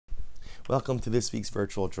Welcome to this week's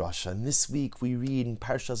virtual drasha. And this week we read in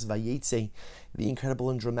Parshas Vayetze the incredible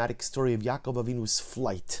and dramatic story of Yaakov Avinu's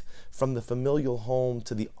flight from the familial home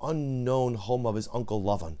to the unknown home of his uncle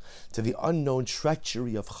Lavan, to the unknown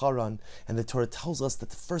treachery of Haran. And the Torah tells us that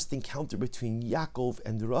the first encounter between Yaakov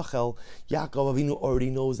and Rachel, Yaakov Avinu already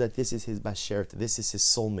knows that this is his bashert, this is his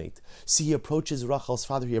soulmate. See, he approaches Rachel's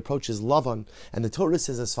father, he approaches Lavan, and the Torah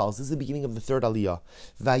says as follows. This is the beginning of the third aliyah.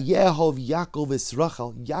 Vayehov Yaakov es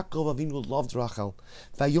Rachel. Yaakov Avinu loved Rachel.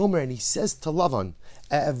 Vayomer, and he says to Lavan,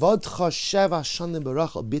 I'll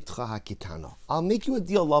make you a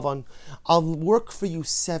deal, Lavan. I'll work for you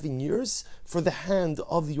 7 years for the hand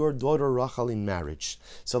of your daughter Rachel in marriage.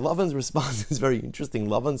 So Lavan's response is very interesting.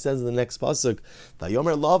 Lavan says in the next pasuk,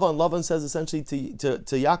 Vayomer Lavan says essentially to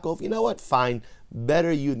Yaakov, you know what, fine,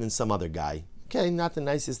 better you than some other guy. Okay, not the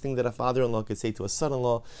nicest thing that a father-in-law could say to a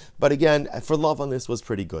son-in-law, but again, for Lavan this was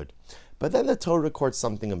pretty good. But then the Torah records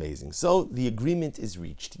something amazing. So the agreement is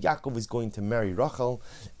reached. Yaakov is going to marry Rachel,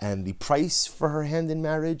 and the price for her hand in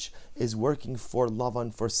marriage is working for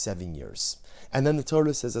Lavan for 7 years. And then the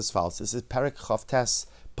Torah says as follows. This is Perek Chavtes,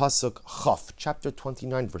 Pasuk Chav, chapter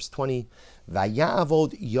 29, verse 20.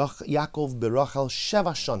 Vayavod Yaakov berachel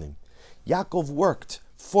sheva shanim. Yaakov worked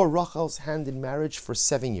for Rachel's hand in marriage for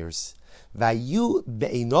 7 years. Vayu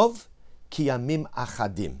be'enov ki yamim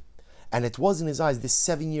achadim. And it was in his eyes, this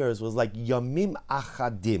 7 years was like Yamim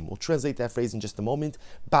Achadim. We'll translate that phrase in just a moment.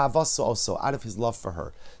 Ba'avaso also, out of his love for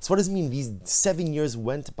her. So what does it mean? These 7 years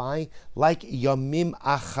went by like Yamim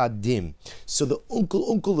Achadim. So the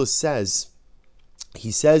Uncle says,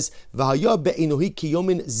 V'haya be'enohi ki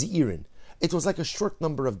yomin zi'irin. It was like a short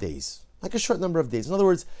number of days. Like a short number of days. In other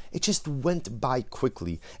words, it just went by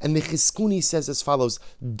quickly. And the Chizkuni says as follows,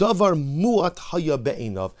 Davar mu'at haya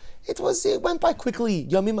be'enav. It went by quickly.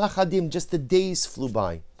 Yamim achadim, just the days flew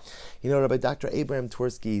by. You know, Rabbi Dr. Abraham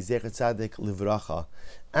Twersky, Zecher Tzaddik Livracha,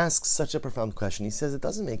 asks such a profound question. He says it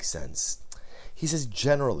doesn't make sense. He says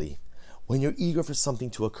generally, when you're eager for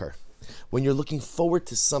something to occur, when you're looking forward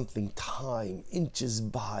to something, time inches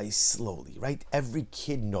by slowly, right? Every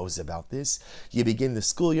kid knows about this. You begin the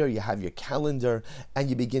school year, you have your calendar, and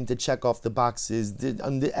you begin to check off the boxes,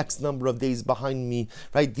 on the X number of days behind me,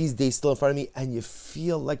 right? These days still in front of me, and you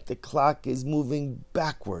feel like the clock is moving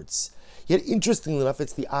backwards. Yet, interestingly enough,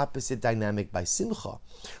 it's the opposite dynamic by Simcha,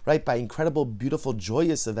 right? By incredible, beautiful,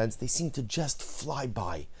 joyous events, they seem to just fly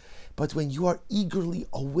by. But when you are eagerly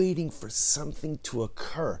awaiting for something to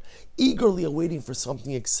occur, eagerly awaiting for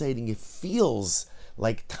something exciting, it feels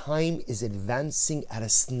like time is advancing at a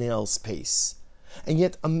snail's pace. And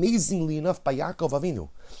yet, amazingly enough, by Yaakov Avinu,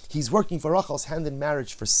 he's working for Rachel's hand in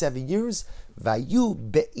marriage for 7 years. Vayu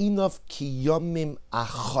be'inav ki yomim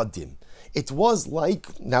achadim. It was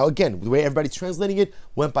like, now again, the way everybody's translating it,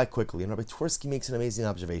 went by quickly. And Rabbi Twersky makes an amazing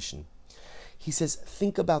observation. He says,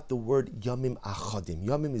 think about the word Yamim Achadim.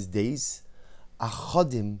 Yamim is days.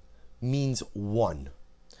 Achadim means one,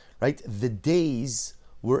 right? The days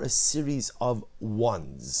were a series of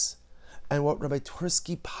ones. And what Rabbi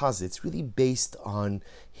Twersky posits, really based on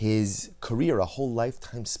his career, a whole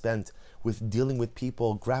lifetime spent with dealing with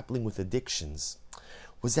people, grappling with addictions,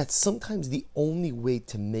 was that sometimes the only way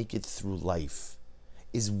to make it through life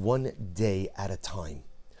is one day at a time.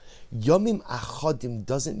 Yomim Achadim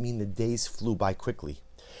doesn't mean the days flew by quickly.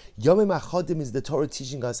 Yomim Achadim is the Torah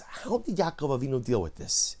teaching us, how did Yaakov Avinu deal with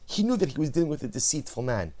this? He knew that he was dealing with a deceitful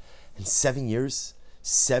man. And 7 years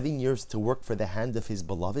to work for the hand of his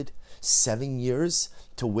beloved, 7 years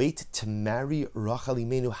to wait to marry Rachel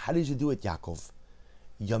Imenu. How did you do it, Yaakov?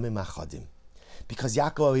 Yomim Achadim. Because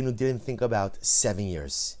Yaakov Avinu didn't think about 7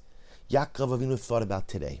 years. Yaakov Avinu thought about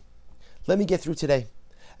today. Let me get through today.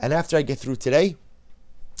 And after I get through today,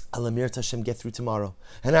 I'll Hashem get through tomorrow.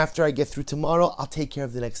 And after I get through tomorrow, I'll take care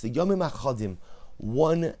of the next day. Yomim Achadim,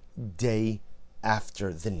 one day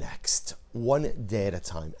after the next. One day at a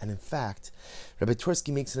time. And in fact, Rabbi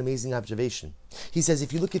Twersky makes an amazing observation. He says,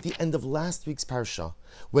 if you look at the end of last week's parsha,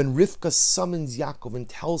 when Rivka summons Yaakov and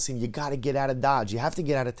tells him, you got to get out of Dodge, you have to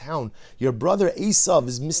get out of town. Your brother Esav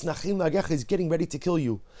is misnachim lagecha, is getting ready to kill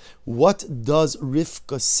you. What does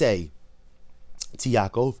Rivka say to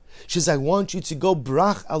Yaakov? She says, I want you to go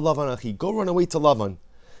brach al Lavan achi, go run away to Lavan.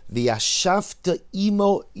 V'yashavta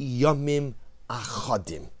imo yamim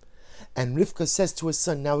achadim. And Rivka says to his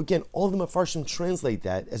son, now again, all the Mefarshim translate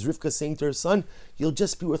that as Rivka saying to her son, you'll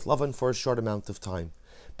just be with Lavan for a short amount of time.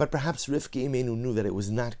 But perhaps Rivka Imenu knew that it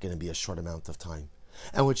was not going to be a short amount of time.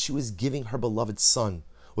 And what she was giving her beloved son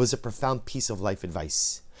was a profound piece of life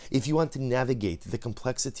advice. If you want to navigate the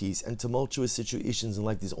complexities and tumultuous situations in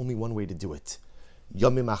life, there's only one way to do it.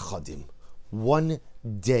 Yomim achadim. One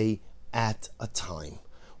day at a time.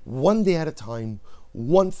 one day at a time,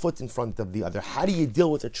 one foot in front of the other. How do you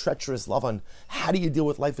deal with a treacherous Lavan? How do you deal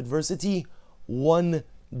with life adversity? One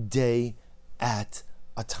day at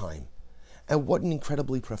a time. And what an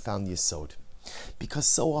incredibly profound yesod. Because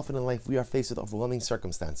so often in life we are faced with overwhelming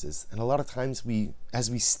circumstances, and a lot of times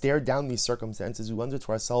as we stare down these circumstances, we wonder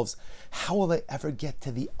to ourselves, how will I ever get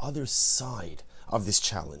to the other side of this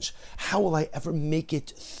challenge? How will I ever make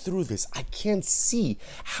it through this? I can't see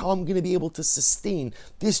how I'm going to be able to sustain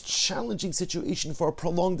this challenging situation for a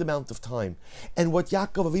prolonged amount of time. And what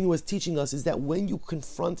Yaakov Avinu is teaching us is that when you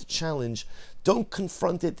confront a challenge, don't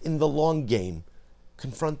confront it in the long game,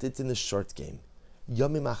 confront it in the short game.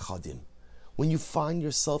 Yomim achadim. When you find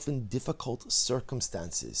yourself in difficult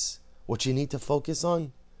circumstances, what you need to focus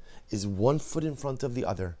on is one foot in front of the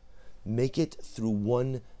other. Make it through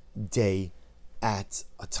one day at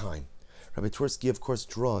a time. Rabbi Twersky, of course,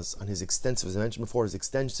 draws on his extensive, as I mentioned before, his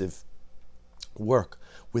extensive work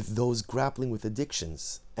with those grappling with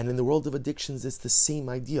addictions. And in the world of addictions, it's the same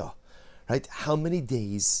idea, right? How many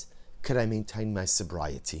days could I maintain my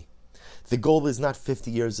sobriety? The goal is not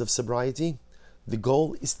 50 years of sobriety. The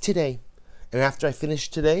goal is today. And after I finish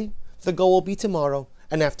today, the goal will be tomorrow.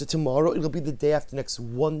 And after tomorrow, it'll be the day after next,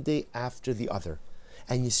 one day after the other.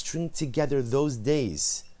 And you string together those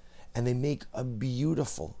days, and they make a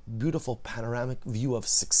beautiful, beautiful panoramic view of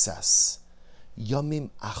success. Yomim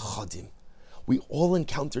achadim. We all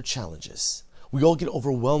encounter challenges. We all get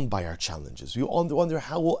overwhelmed by our challenges. We all wonder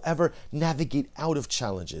how we'll ever navigate out of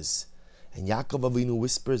challenges. And Yaakov Avinu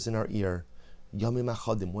whispers in our ear, Yomim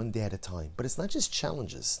achadim, one day at a time. But it's not just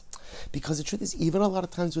challenges. Because the truth is, even a lot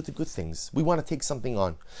of times with the good things, we want to take something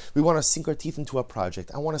on. We want to sink our teeth into a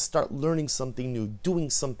project. I want to start learning something new, doing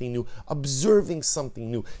something new, observing something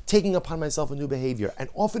new, taking upon myself a new behavior. And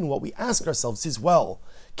often what we ask ourselves is, well,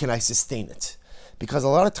 can I sustain it? Because a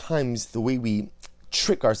lot of times the way we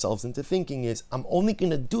trick ourselves into thinking is, I'm only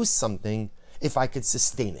going to do something if I could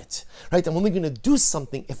sustain it, right? I'm only going to do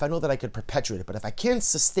something if I know that I could perpetuate it. But if I can't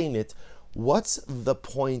sustain it, what's the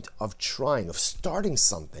point of trying, of starting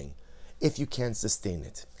something, if you can't sustain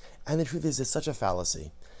it? And the truth is, it's such a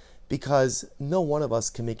fallacy, because no one of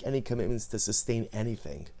us can make any commitments to sustain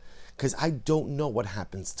anything, because I don't know what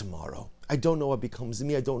happens tomorrow. I don't know what becomes of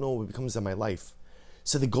me. I don't know what becomes of my life.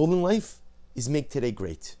 So the goal in life is make today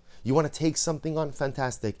great. You want to take something on?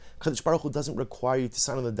 Fantastic. Kadosh Baruch Hu doesn't require you to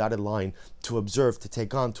sign on the dotted line, to observe, to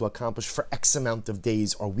take on, to accomplish for X amount of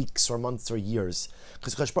days or weeks or months or years.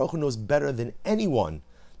 Because Kadosh Baruch Hu knows better than anyone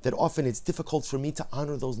that often it's difficult for me to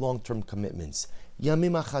honor those long-term commitments.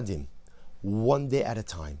 Yamim achadim, one day at a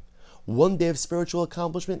time. One day of spiritual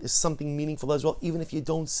accomplishment is something meaningful as well, even if you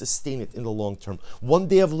don't sustain it in the long term. One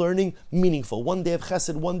day of learning, meaningful. One day of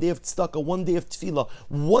chesed, one day of tzedakah, one day of tefillah,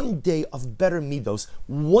 one day of better midos,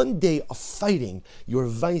 one day of fighting your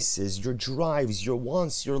vices, your drives, your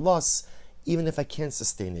wants, your lusts, even if I can't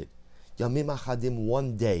sustain it. Yamim achadim,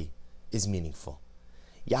 one day is meaningful.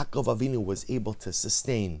 Yaakov Avinu was able to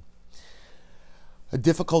sustain a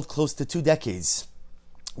difficult close to 2 decades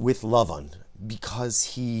with Lavan because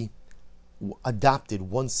he adopted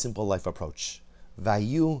one simple life approach.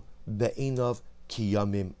 Vayu be'einav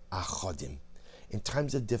kiyamim achadim. In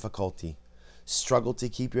times of difficulty, struggle to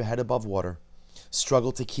keep your head above water,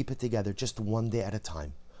 struggle to keep it together just one day at a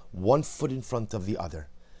time, one foot in front of the other.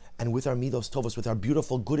 And with our midos tovos, with our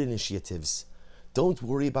beautiful good initiatives, don't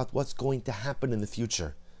worry about what's going to happen in the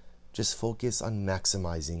future. Just focus on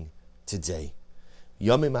maximizing today.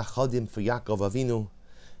 Yomim achadim for Yaakov Avinu.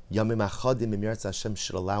 Yomim achadim Emir Hashem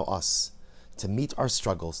should allow us to meet our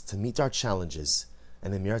struggles, to meet our challenges,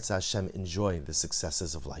 and Emir Hashem enjoy the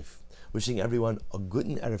successes of life. Wishing everyone a good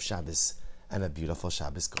and Erev Shabbos and a beautiful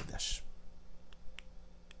Shabbos Kodesh.